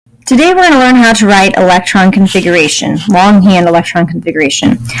Today we're going to learn how to write electron configuration, longhand electron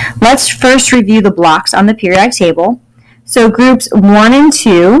configuration. Let's first review the blocks on the periodic table. So groups 1 and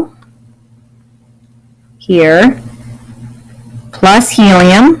 2 here plus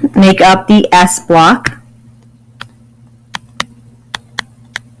helium make up the S block.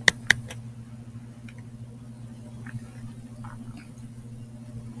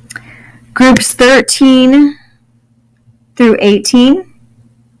 Groups 13 through 18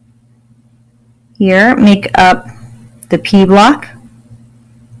 here make up the P block.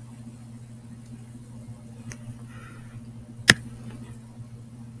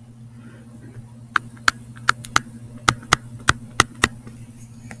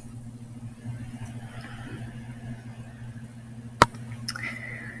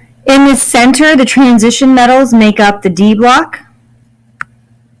 In the center, the transition metals make up the D block.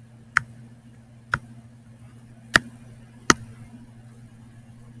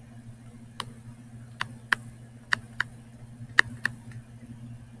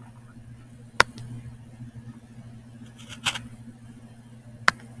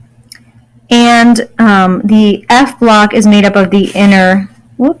 And the F block is made up of the inner,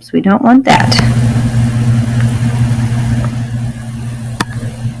 whoops, we don't want that.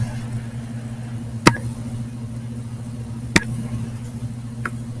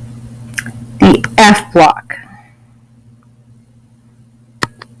 The F block.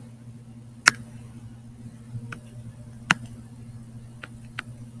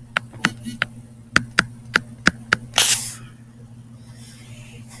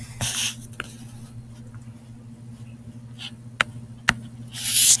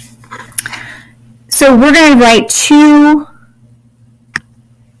 So we're going to write two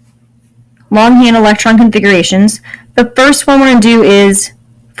longhand electron configurations. The first one we're going to do is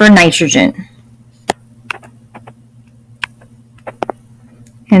for nitrogen.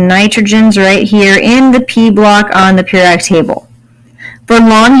 And nitrogen's right here in the P block on the periodic table. For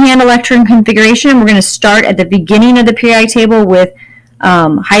longhand electron configuration, we're going to start at the beginning of the periodic table with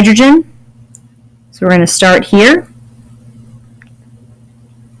hydrogen. So we're going to start here.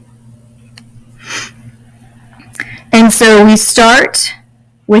 And so we start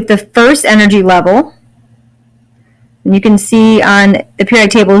with the first energy level. And you can see on the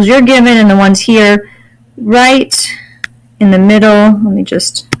periodic tables you're given and the ones here right in the middle. Let me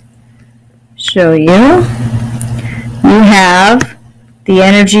just show you. You have the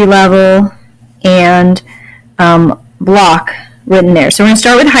energy level and block written there. So we're going to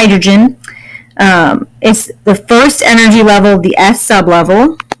start with hydrogen. It's the first energy level, the S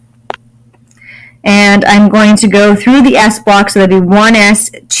sublevel. And I'm going to go through the S block, so that'd be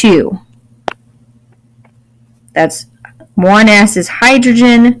 1s2. That's 1s is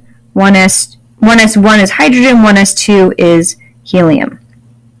hydrogen, 1s1 is hydrogen, 1s2 is helium.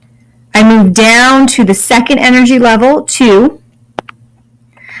 I move down to the second energy level, 2.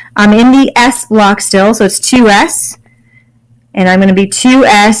 I'm in the S block still, so it's 2s, and I'm going to be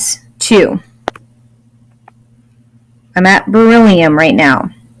 2s2. I'm at beryllium right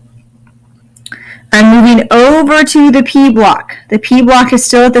now. I'm moving over to the P block. The P block is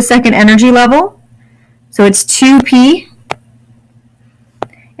still at the second energy level, so it's 2p.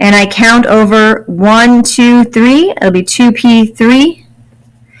 And I count over 1, 2, 3. It'll be 2p3.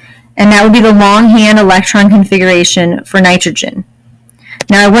 And that would be the longhand electron configuration for nitrogen.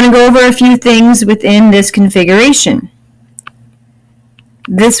 Now I want to go over a few things within this configuration.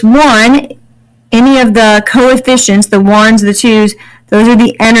 This 1, any of the coefficients, the 1s, the 2s, those are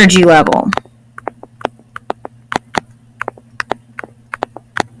the energy level.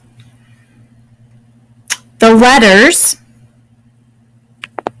 The letters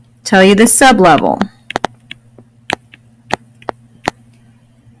tell you the sublevel.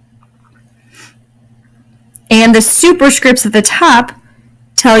 And the superscripts at the top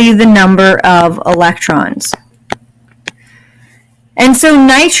tell you the number of electrons. And so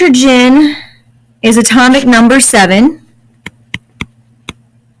nitrogen is atomic number 7.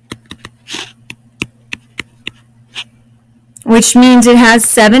 Which means it has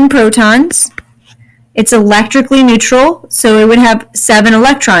 7 protons. It's electrically neutral, so it would have 7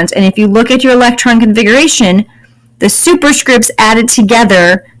 electrons. And if you look at your electron configuration, the superscripts added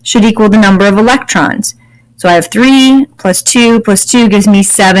together should equal the number of electrons. So I have 3 plus 2 plus 2 gives me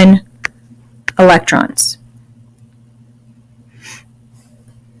 7 electrons.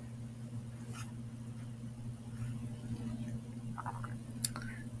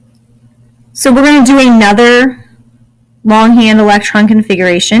 So we're going to do another longhand electron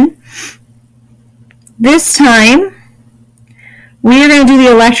configuration. This time, we are going to do the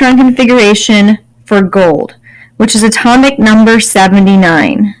electron configuration for gold, which is atomic number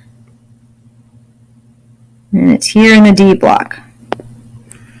 79. And it's here in the D block.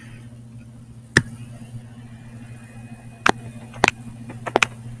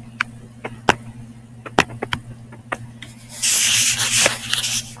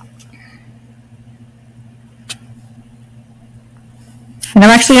 And I'm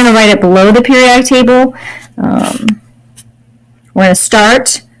actually going to write it below the periodic table. We're going to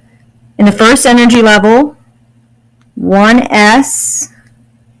start in the first energy level, 1s,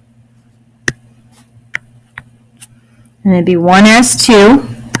 and it'd be 1s2.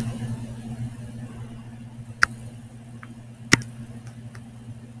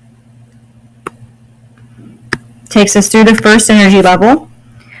 Takes us through the first energy level.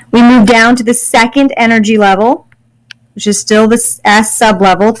 We move down to the second energy level, which is still this S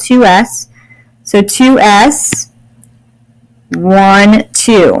sublevel, 2s. So 2s, 1,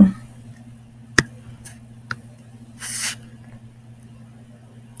 2.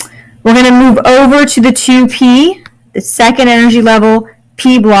 We're going to move over to the 2p, the second energy level,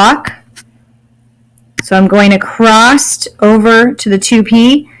 p block. So I'm going across over to the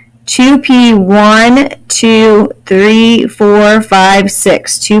 2p. 2p, 1, 2, 3, 4, 5,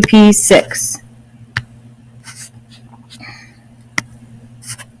 6. 2p, 6.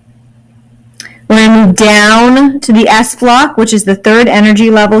 We're going to move down to the S block, which is the third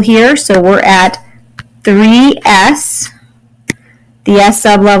energy level here. So we're at 3s. The S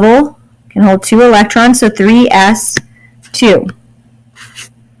sublevel can hold 2 electrons, so 3s2.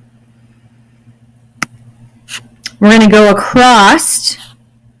 We're going to go across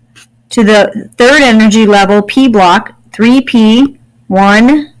to the third energy level, P block, 3p,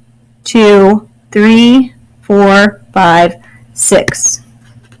 1, 2, 3, 4, 5, 6.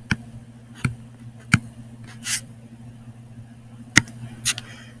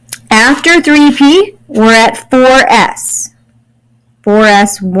 After 3p, we're at 4s.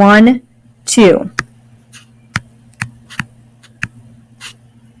 4s, 1, 2.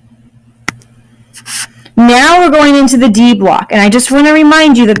 Now we're going into the D block, and I just want to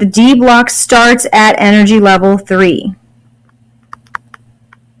remind you that the D block starts at energy level 3.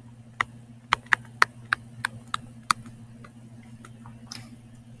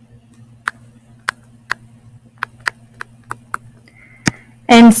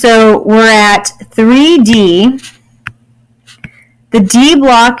 And so we're at 3D. The D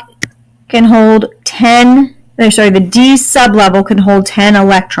block can hold 10, the D sublevel can hold 10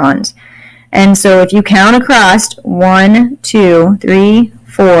 electrons. And so if you count across, 1, 2, 3,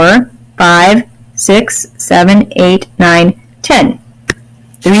 4, 5, 6, 7, 8, 9, 10.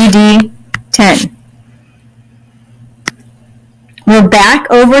 3D, 10. We're back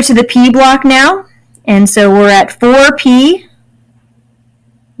over to the P block now. And so we're at 4P,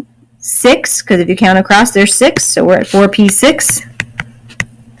 6, because if you count across, there's 6. So we're at 4P6.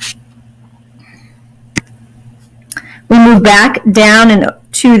 We move back down and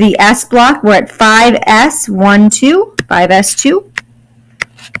to the S block. We're at 5S, 1, 2, 5S2.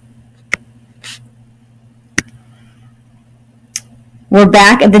 We're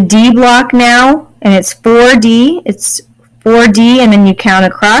back at the D block now, and it's 4D. It's 4D, and then you count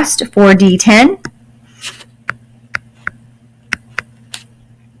across to 4D10.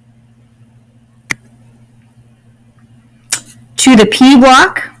 To the P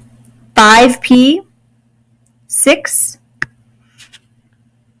block, 5P, 6.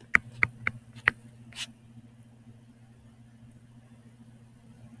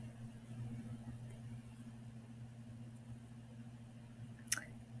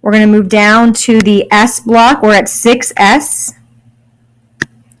 We're going to move down to the S block. We're at 6S,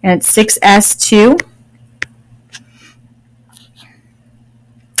 and it's 6S2.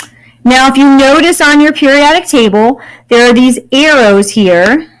 Now, if you notice on your periodic table, there are these arrows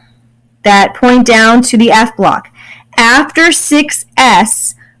here that point down to the F block. After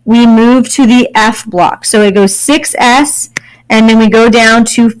 6S, we move to the F block. So it goes 6S, and then we go down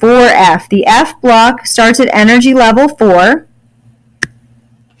to 4F. The F block starts at energy level 4.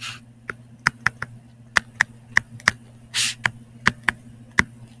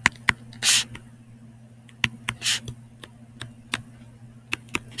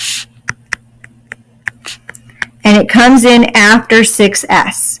 And it comes in after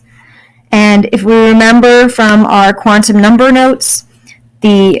 6S. And if we remember from our quantum number notes,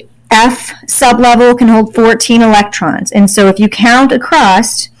 the F sublevel can hold 14 electrons. And so if you count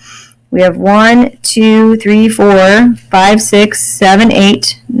across, we have 1, 2, 3, 4, 5, 6, 7,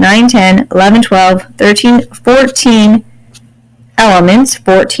 8, 9, 10, 11, 12, 13, 14 elements,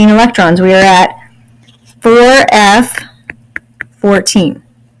 14 electrons. We are at 4F14.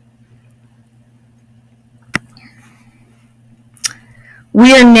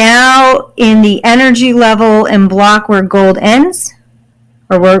 We are now in the energy level and block where gold ends,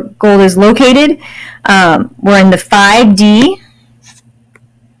 or where gold is located. We're in the 5D.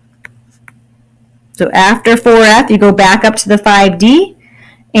 So after 4F, you go back up to the 5D,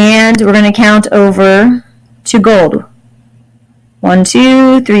 and we're going to count over to gold. 1,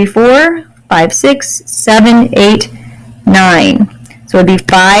 2, 3, 4, 5, 6, 7, 8, 9. So it would be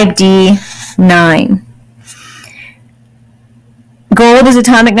 5D9. Gold is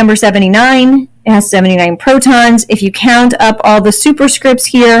atomic number 79. It has 79 protons. If you count up all the superscripts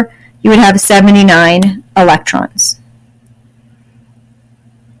here, you would have 79 electrons.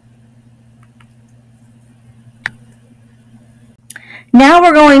 Now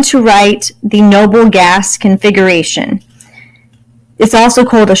we're going to write the noble gas configuration. It's also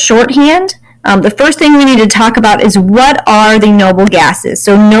called a shorthand. The first thing we need to talk about is what are the noble gases.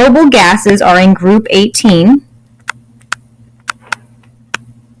 So noble gases are in group 18.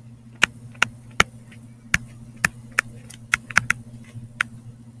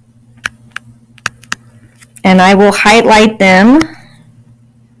 And I will highlight them.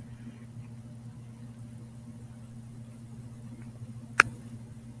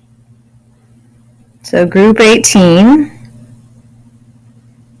 So group 18.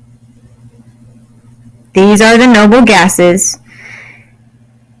 These are the noble gases.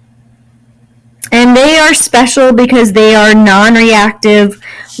 And they are special because they are non-reactive.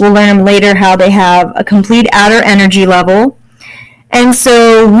 We'll learn later how they have a complete outer energy level. And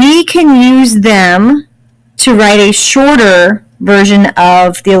so we can use them to write a shorter version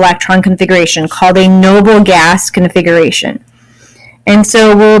of the electron configuration called a noble gas configuration. And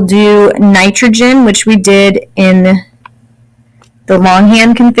so we'll do nitrogen, which we did in the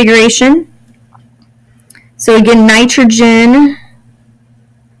longhand configuration. So again, nitrogen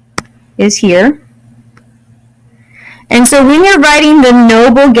is here. And so when you're writing the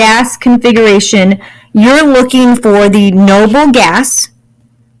noble gas configuration, you're looking for the noble gas,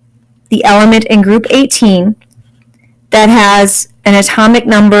 the element in group 18, that has an atomic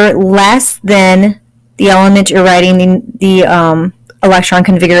number less than the element you're writing the electron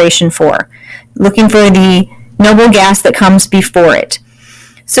configuration for. Looking for the noble gas that comes before it.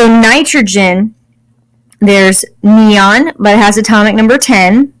 So nitrogen, there's neon, but it has atomic number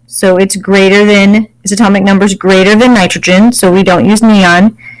 10, so its atomic number is greater than nitrogen, so we don't use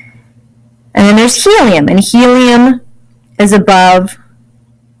neon. And then there's helium, and helium is above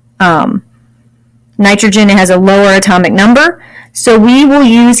nitrogen. It has a lower atomic number, so we will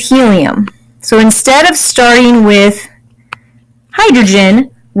use helium. So instead of starting with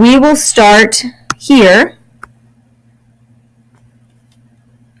hydrogen, we will start here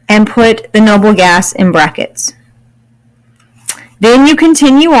and put the noble gas in brackets. Then you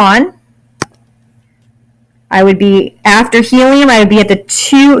continue on. I would be, after helium, I would be at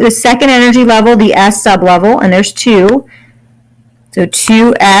the second energy level, the S sublevel, and there's 2. So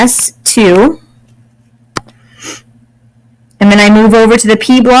 2s2. And then I move over to the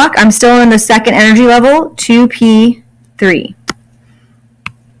P block. I'm still in the second energy level, 2p3.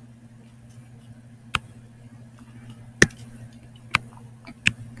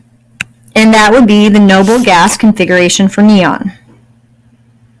 And that would be the noble gas configuration for neon.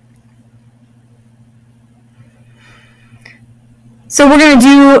 So we're going to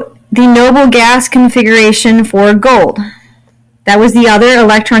do the noble gas configuration for gold. That was the other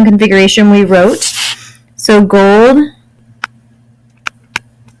electron configuration we wrote. So gold,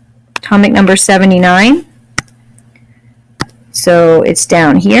 atomic number 79. So it's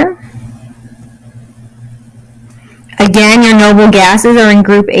down here. Again, your noble gases are in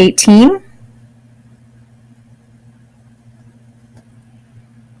group 18.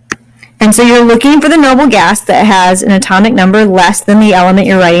 And so you're looking for the noble gas that has an atomic number less than the element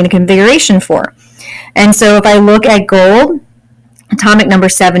you're writing the configuration for. And so if I look at gold, atomic number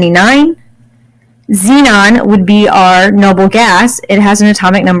 79, xenon would be our noble gas. It has an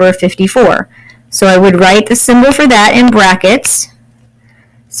atomic number of 54. So I would write the symbol for that in brackets.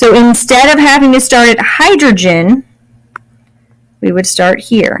 So instead of having to start at hydrogen, we would start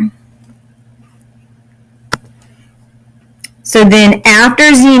here. So then after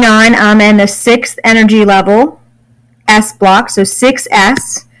xenon, I'm in the 6th energy level, S block, so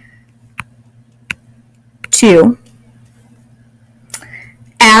 6s, 2.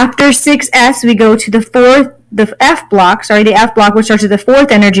 After 6s, we go to the F block, which starts at the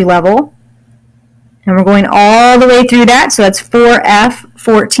 4th energy level. And we're going all the way through that, so that's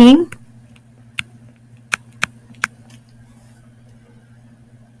 4f14.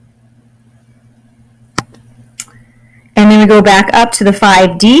 And then we go back up to the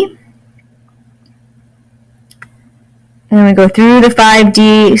 5D. And then we go through the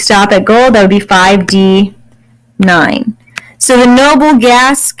 5D, stop at gold, that would be 5D9. So the noble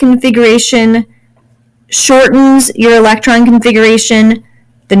gas configuration shortens your electron configuration.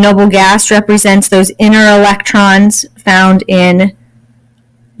 The noble gas represents those inner electrons found in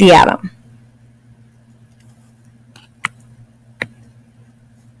the atom.